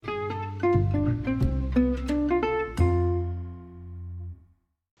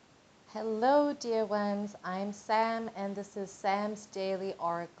Hello, dear ones. I'm Sam, and this is Sam's Daily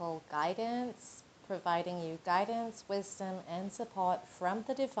Oracle Guidance, providing you guidance, wisdom, and support from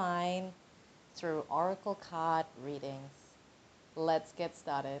the divine through Oracle card readings. Let's get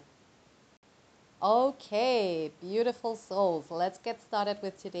started. Okay, beautiful souls, let's get started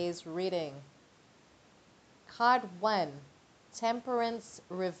with today's reading. Card 1, Temperance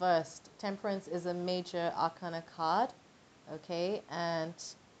Reversed. Temperance is a major arcana card, okay, and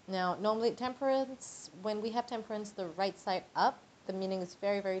now, normally temperance, when we have temperance the right side up, the meaning is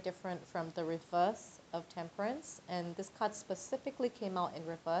very, very different from the reverse of temperance. And this card specifically came out in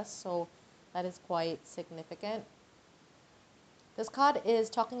reverse, so that is quite significant. This card is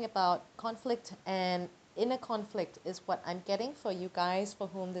talking about conflict, and inner conflict is what I'm getting for you guys for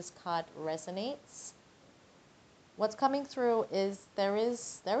whom this card resonates. What's coming through is there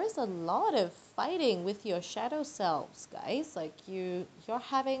is a lot of fighting with your shadow selves, guys. Like you're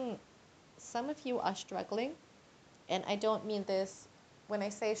having, some of you are struggling, and I don't mean this when I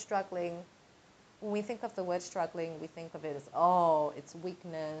say struggling. When we think of the word struggling, we think of it as, oh, it's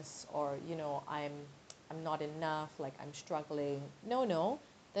weakness, or I'm not enough, like I'm struggling. No,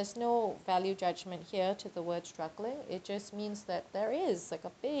 there's no value judgment here to the word struggling. It just means that there is like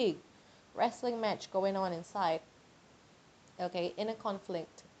a big wrestling match going on inside. Okay, inner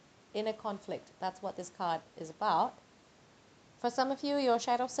conflict. That's what this card is about. For some of you, your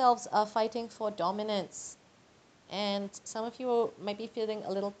shadow selves are fighting for dominance, and some of you might be feeling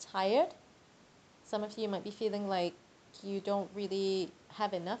a little tired. Some of you might be feeling like you don't really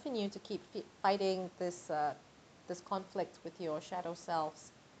have enough in you to keep fighting this conflict with your shadow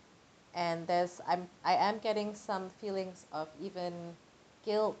selves. And I am getting some feelings of even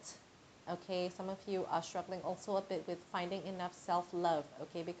guilt. Okay, some of you are struggling also a bit with finding enough self-love,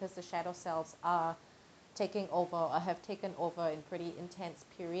 okay, because the shadow selves are taking over or have taken over in pretty intense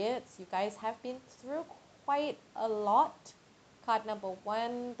periods. You guys have been through quite a lot. Card number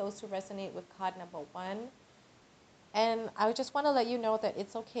 1, those who resonate with card number 1. And I just want to let you know that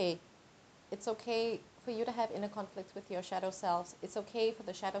it's okay. It's okay for you to have inner conflicts with your shadow selves. It's okay for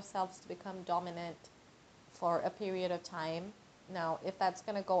the shadow selves to become dominant for a period of time. Now, if that's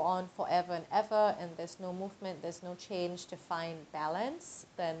going to go on forever and ever, and there's no movement, there's no change to find balance,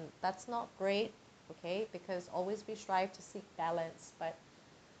 then that's not great, okay? Because always we strive to seek balance. But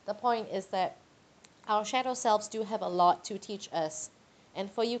the point is that our shadow selves do have a lot to teach us. And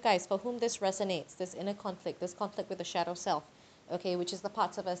for you guys, for whom this resonates, this inner conflict, this conflict with the shadow self, okay, which is the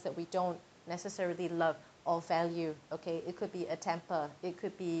parts of us that we don't necessarily love or value, okay? It could be a temper. It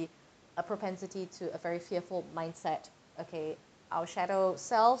could be a propensity to a very fearful mindset, okay? Our shadow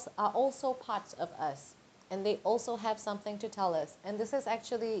selves are also parts of us, and they also have something to tell us. And this is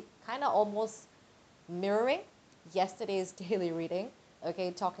actually kind of almost mirroring yesterday's daily reading,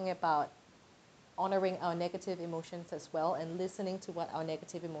 okay, talking about honoring our negative emotions as well and listening to what our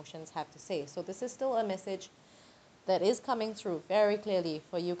negative emotions have to say. So this is still a message that is coming through very clearly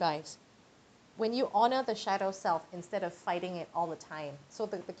for you guys. When you honor the shadow self instead of fighting it all the time. So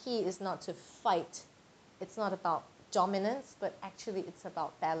the key is not to fight. It's not about dominance, but actually it's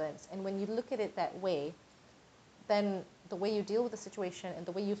about balance. And when you look at it that way, then the way you deal with the situation and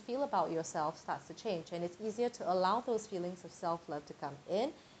the way you feel about yourself starts to change. And it's easier to allow those feelings of self-love to come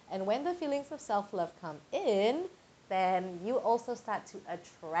in. And when the feelings of self-love come in, then you also start to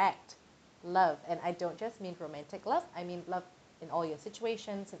attract love. And I don't just mean romantic love. I mean love in all your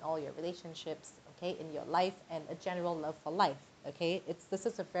situations, in all your relationships, okay, in your life, and a general love for life, okay? This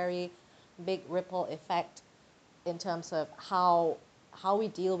is a very big ripple effect in terms of how we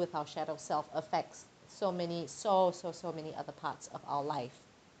deal with our shadow self affects so many other parts of our life.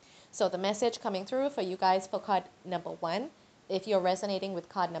 So the message coming through for you guys for card number 1, if you're resonating with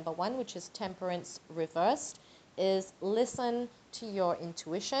card number 1, which is Temperance Reversed, is listen to your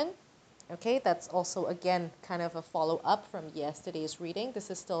intuition. Okay, that's also, again, kind of a follow-up from yesterday's reading. This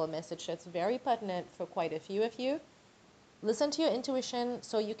is still a message that's very pertinent for quite a few of you. Listen to your intuition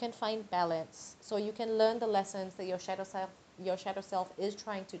so you can find balance, so you can learn the lessons that your shadow self is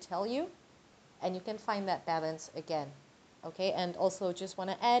trying to tell you, and you can find that balance again. Okay, and also just want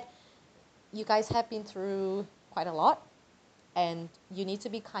to add, you guys have been through quite a lot, and you need to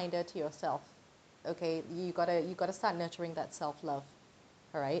be kinder to yourself. Okay, you gotta start nurturing that self-love.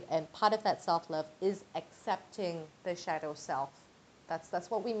 All right, and part of that self-love is accepting the shadow self.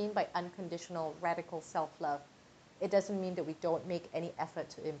 That's what we mean by unconditional, radical self-love. It doesn't mean that we don't make any effort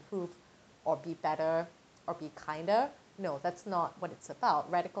to improve or be better or be kinder. No, that's not what it's about.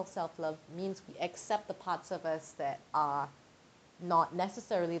 Radical self-love means we accept the parts of us that are not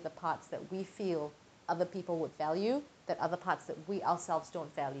necessarily the parts that we feel other people would value, that other parts that we ourselves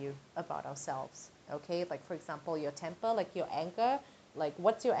don't value about ourselves. Okay, like for example, your temper, like your anger, like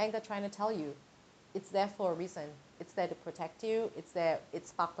what's your anger trying to tell you? It's there for a reason. It's there to protect you. It's there. It's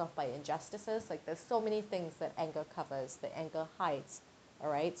sparked off by injustices. Like there's so many things that anger covers, that anger hides. All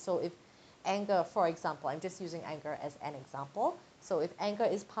right. So if anger, for example, I'm just using anger as an example. So if anger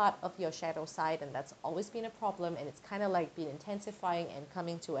is part of your shadow side and that's always been a problem and it's kind of like been intensifying and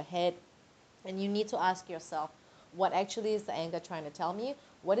coming to a head, and you need to ask yourself, what actually is the anger trying to tell me?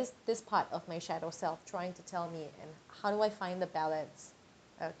 What is this part of my shadow self trying to tell me? And how do I find the balance?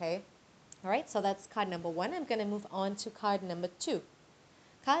 Okay. All right, so that's card number one. I'm going to move on to card number two.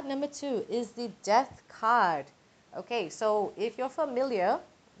 Card number two is the Death card. Okay, so if you're familiar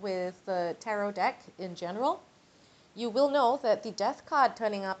with the tarot deck in general, you will know that the Death card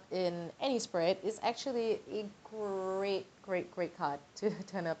turning up in any spread is actually a great card to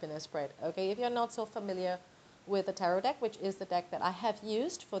turn up in a spread. Okay, if you're not so familiar with the tarot deck, which is the deck that I have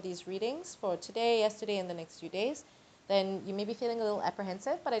used for these readings for today, yesterday, and the next few days, then you may be feeling a little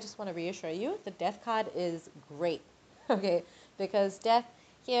apprehensive, but I just want to reassure you, the Death card is great, okay? Because Death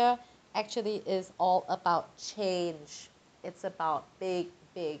here actually is all about change. It's about big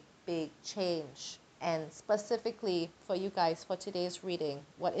change. And specifically for you guys for today's reading,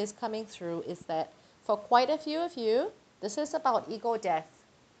 what is coming through is that for quite a few of you, this is about ego death.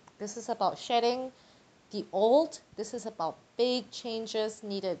 This is about shedding the old. This is about big changes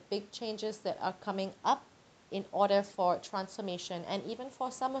needed, big changes that are coming up in order for transformation. And even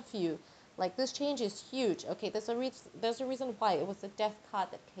for some of you, like this change is huge. Okay, there's a reason why it was the Death card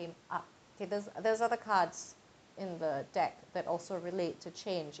that came up. Okay, there's other cards in the deck that also relate to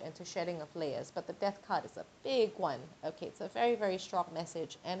change and to shedding of layers, but the Death card is a big one. Okay, it's a very strong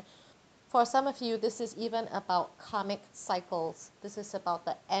message. And for some of you, this is even about karmic cycles. This is about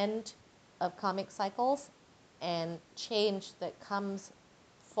the end of karmic cycles and change that comes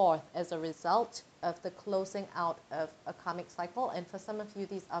forth as a result of the closing out of a karmic cycle. And for some of you,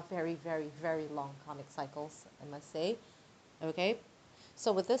 these are very long karmic cycles, I must say. Okay,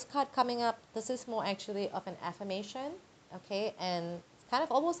 so with this card coming up, this is more actually of an affirmation. Okay, and it's kind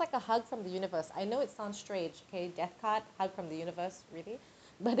of almost like a hug from the universe. I know it sounds strange. Okay, Death card, hug from the universe, really,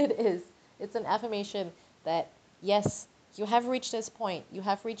 but it is. It's an affirmation that yes, you have reached this point. You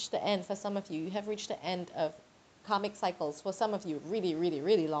have reached the end. For some of you, you have reached the end of karmic cycles. For some of you,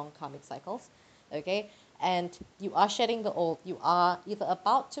 really long karmic cycles. Okay, and you are shedding the old. You are either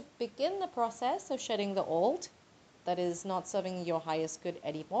about to begin the process of shedding the old that is not serving your highest good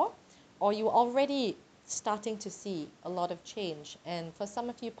anymore, or you already starting to see a lot of change. And for some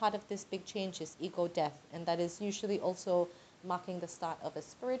of you, part of this big change is ego death, and that is usually also marking the start of a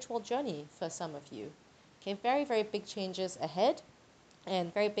spiritual journey for some of you. Okay, very big changes ahead,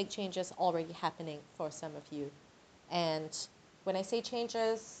 and very big changes already happening for some of you. And when I say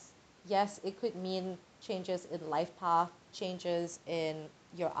changes, yes, it could mean changes in life path, changes in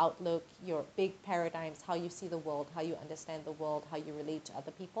your outlook, your big paradigms, how you see the world, how you understand the world, how you relate to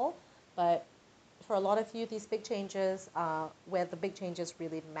other people. But for a lot of you, these big changes are where the big changes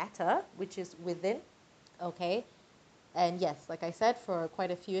really matter, which is within. Okay, and yes, like I said, for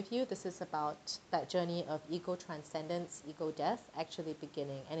quite a few of you, this is about that journey of ego transcendence, ego death actually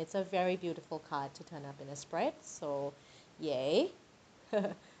beginning. And it's a very beautiful card to turn up in a spread. So, yay.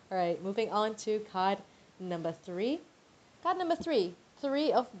 All right, moving on to card number three. Card number three,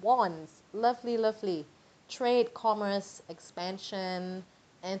 Three of Wands. Lovely. Trade, commerce, expansion,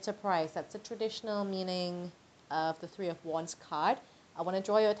 enterprise. That's the traditional meaning of the Three of Wands card. I want to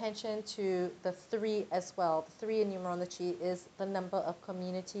draw your attention to the three as well. The three in numerology is the number of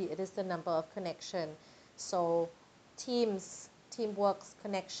community. It is the number of connection. So teams, teamworks,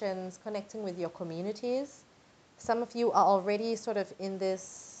 connections, connecting with your communities. Some of you are already sort of in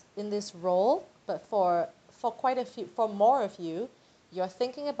this role, but for quite a few, for more of you, you're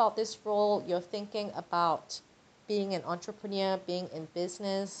thinking about this role. You're thinking about being an entrepreneur, being in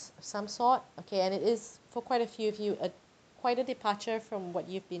business of some sort. Okay, and it is for quite a few of you quite a departure from what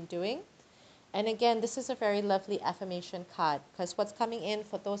you've been doing. And again, this is a very lovely affirmation card, because what's coming in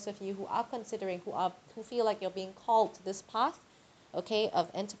for those of you who are considering, who feel like you're being called to this path, okay, of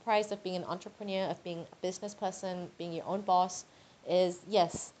enterprise, of being an entrepreneur, of being a business person, being your own boss, is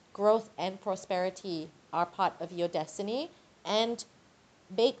yes, growth and prosperity are part of your destiny. And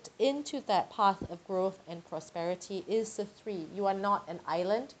baked into that path of growth and prosperity is the three. You are not an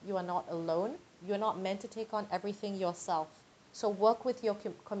island. You are not alone. You are not meant to take on everything yourself. So work with your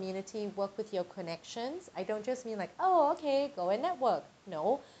community, work with your connections. I don't just mean like, oh, okay, go and network.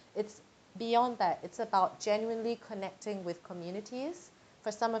 No, it's beyond that. It's about genuinely connecting with communities.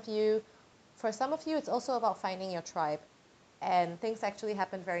 For some of you, For some of you, it's also about finding your tribe. And things actually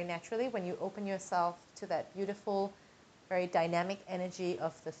happen very naturally when you open yourself to that beautiful, very dynamic energy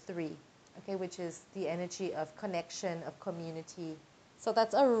of the three, okay, which is the energy of connection, of community. So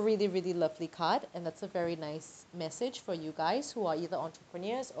that's a really, really lovely card, and that's a very nice message for you guys who are either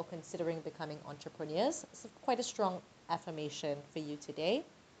entrepreneurs or considering becoming entrepreneurs. It's quite a strong affirmation for you today.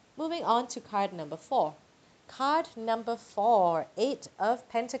 Moving on to card number 4. Card number 4, Eight of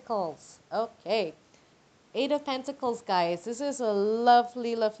Pentacles. Okay. Eight of Pentacles, guys. This is a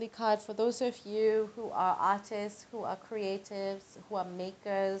lovely, lovely card for those of you who are artists, who are creatives, who are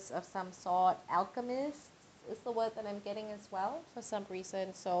makers of some sort. Alchemists is the word that I'm getting as well for some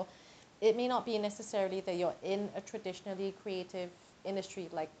reason. So it may not be necessarily that you're in a traditionally creative industry,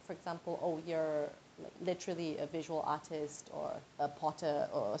 like, for example, oh, you're like literally a visual artist or a potter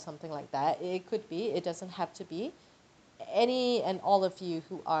or something like that. It could be. It doesn't have to be. Any and all of you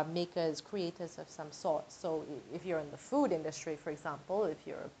who are makers, creators of some sort. So if you're in the food industry, for example, if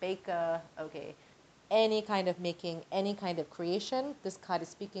you're a baker, okay, any kind of making, any kind of creation, this card is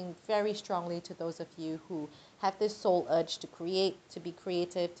speaking very strongly to those of you who have this soul urge to create, to be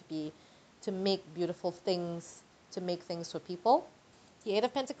creative, to make beautiful things, to make things for people. The Eight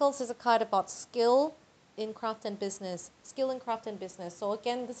of Pentacles is a card about skill in craft and business. Skill in craft and business. So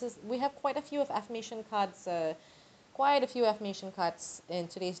again, we have quite a few of affirmation cards, quite a few affirmation cards in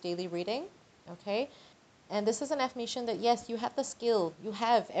today's daily reading, okay? And this is an affirmation that, yes, you have the skill, you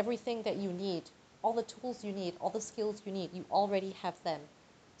have everything that you need, all the tools you need, all the skills you need, you already have them.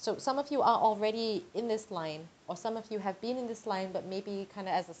 So some of you are already in this line, or some of you have been in this line, but maybe kind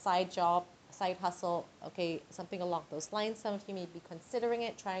of as a side job, side hustle, okay, something along those lines. Some of you may be considering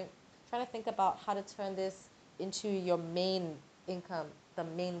it, trying to think about how to turn this into your main income, the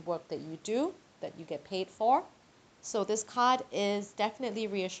main work that you do, that you get paid for. So this card is definitely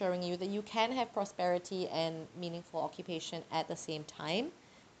reassuring you that you can have prosperity and meaningful occupation at the same time.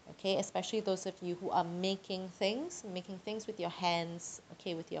 Okay, especially those of you who are making things with your hands,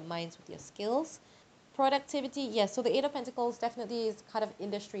 okay, with your minds, with your skills. Productivity, yes. So the Eight of Pentacles definitely is kind of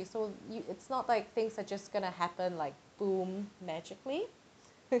industry. So it's not like things are just going to happen like boom, magically.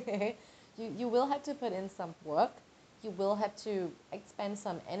 You will have to put in some work. You will have to expend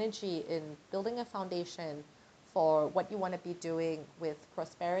some energy in building a foundation for what you want to be doing with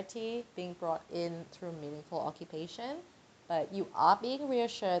prosperity being brought in through meaningful occupation. But you are being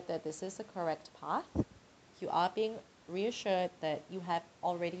reassured that this is the correct path. You are being reassured that you have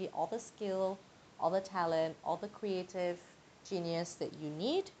already all the skill, all the talent, all the creative genius that you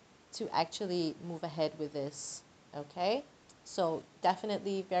need to actually move ahead with this, okay? So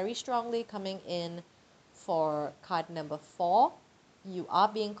definitely very strongly coming in for card number 4. You are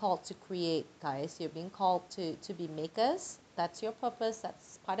being called to create, guys. You're being called to be makers. That's your purpose.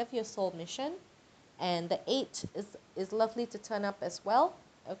 That's part of your soul mission. And the 8 is lovely to turn up as well.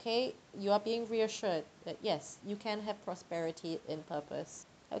 Okay, you are being reassured that yes, you can have prosperity in purpose.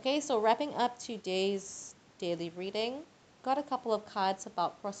 Okay, so wrapping up today's daily reading, got a couple of cards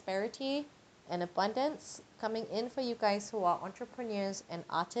about prosperity and abundance coming in for you guys who are entrepreneurs and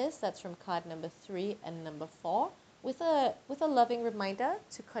artists. That's from card number 3 and number 4. With a loving reminder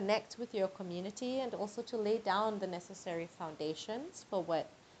to connect with your community and also to lay down the necessary foundations for what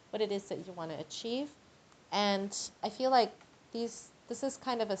it is that you want to achieve. And I feel like this is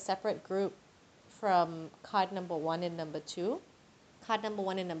kind of a separate group from card number 1 and number 2. Card number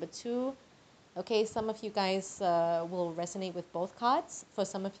 1 and number 2, okay, some of you guys will resonate with both cards. For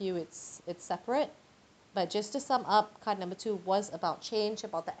some of you, it's separate. But just to sum up, card number 2 was about change,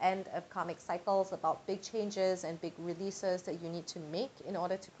 about the end of karmic cycles, about big changes and big releases that you need to make in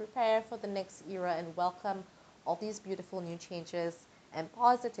order to prepare for the next era and welcome all these beautiful new changes and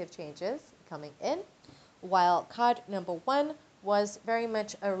positive changes coming in. While card number 1 was very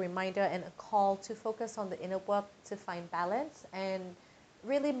much a reminder and a call to focus on the inner work, to find balance. And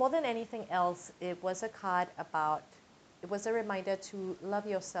really, more than anything else, it was a reminder to love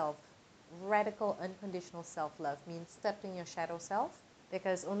yourself. Radical, unconditional self-love means accepting your shadow self,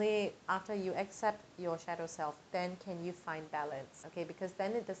 because only after you accept your shadow self, then can you find balance, okay? Because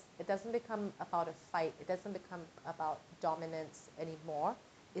then it doesn't become about a fight. It doesn't become about dominance anymore.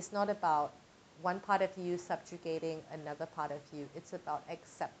 It's not about one part of you subjugating another part of you. It's about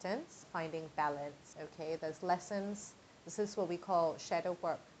acceptance, finding balance, okay? There's lessons. This is what we call shadow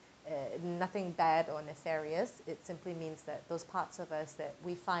work. Nothing bad or nefarious. It simply means that those parts of us that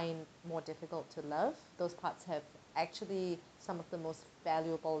we find more difficult to love, those parts have actually some of the most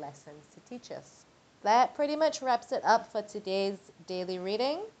valuable lessons to teach us. That pretty much wraps it up for today's daily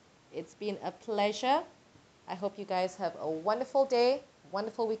reading. It's been a pleasure. I hope you guys have a wonderful day,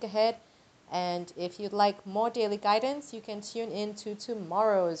 wonderful week ahead, And if you'd like more daily guidance, you can tune in to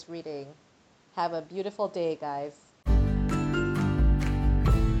tomorrow's reading. Have a beautiful day, guys.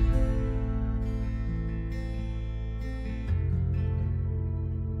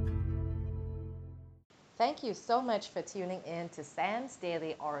 Thank you so much for tuning in to Sam's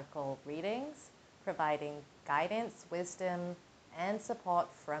Daily Oracle readings, providing guidance, wisdom, and support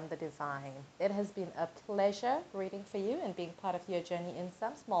from the divine. It has been a pleasure reading for you and being part of your journey in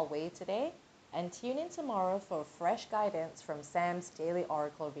some small way today. And tune in tomorrow for fresh guidance from Sam's Daily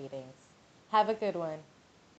Oracle readings. Have a good one.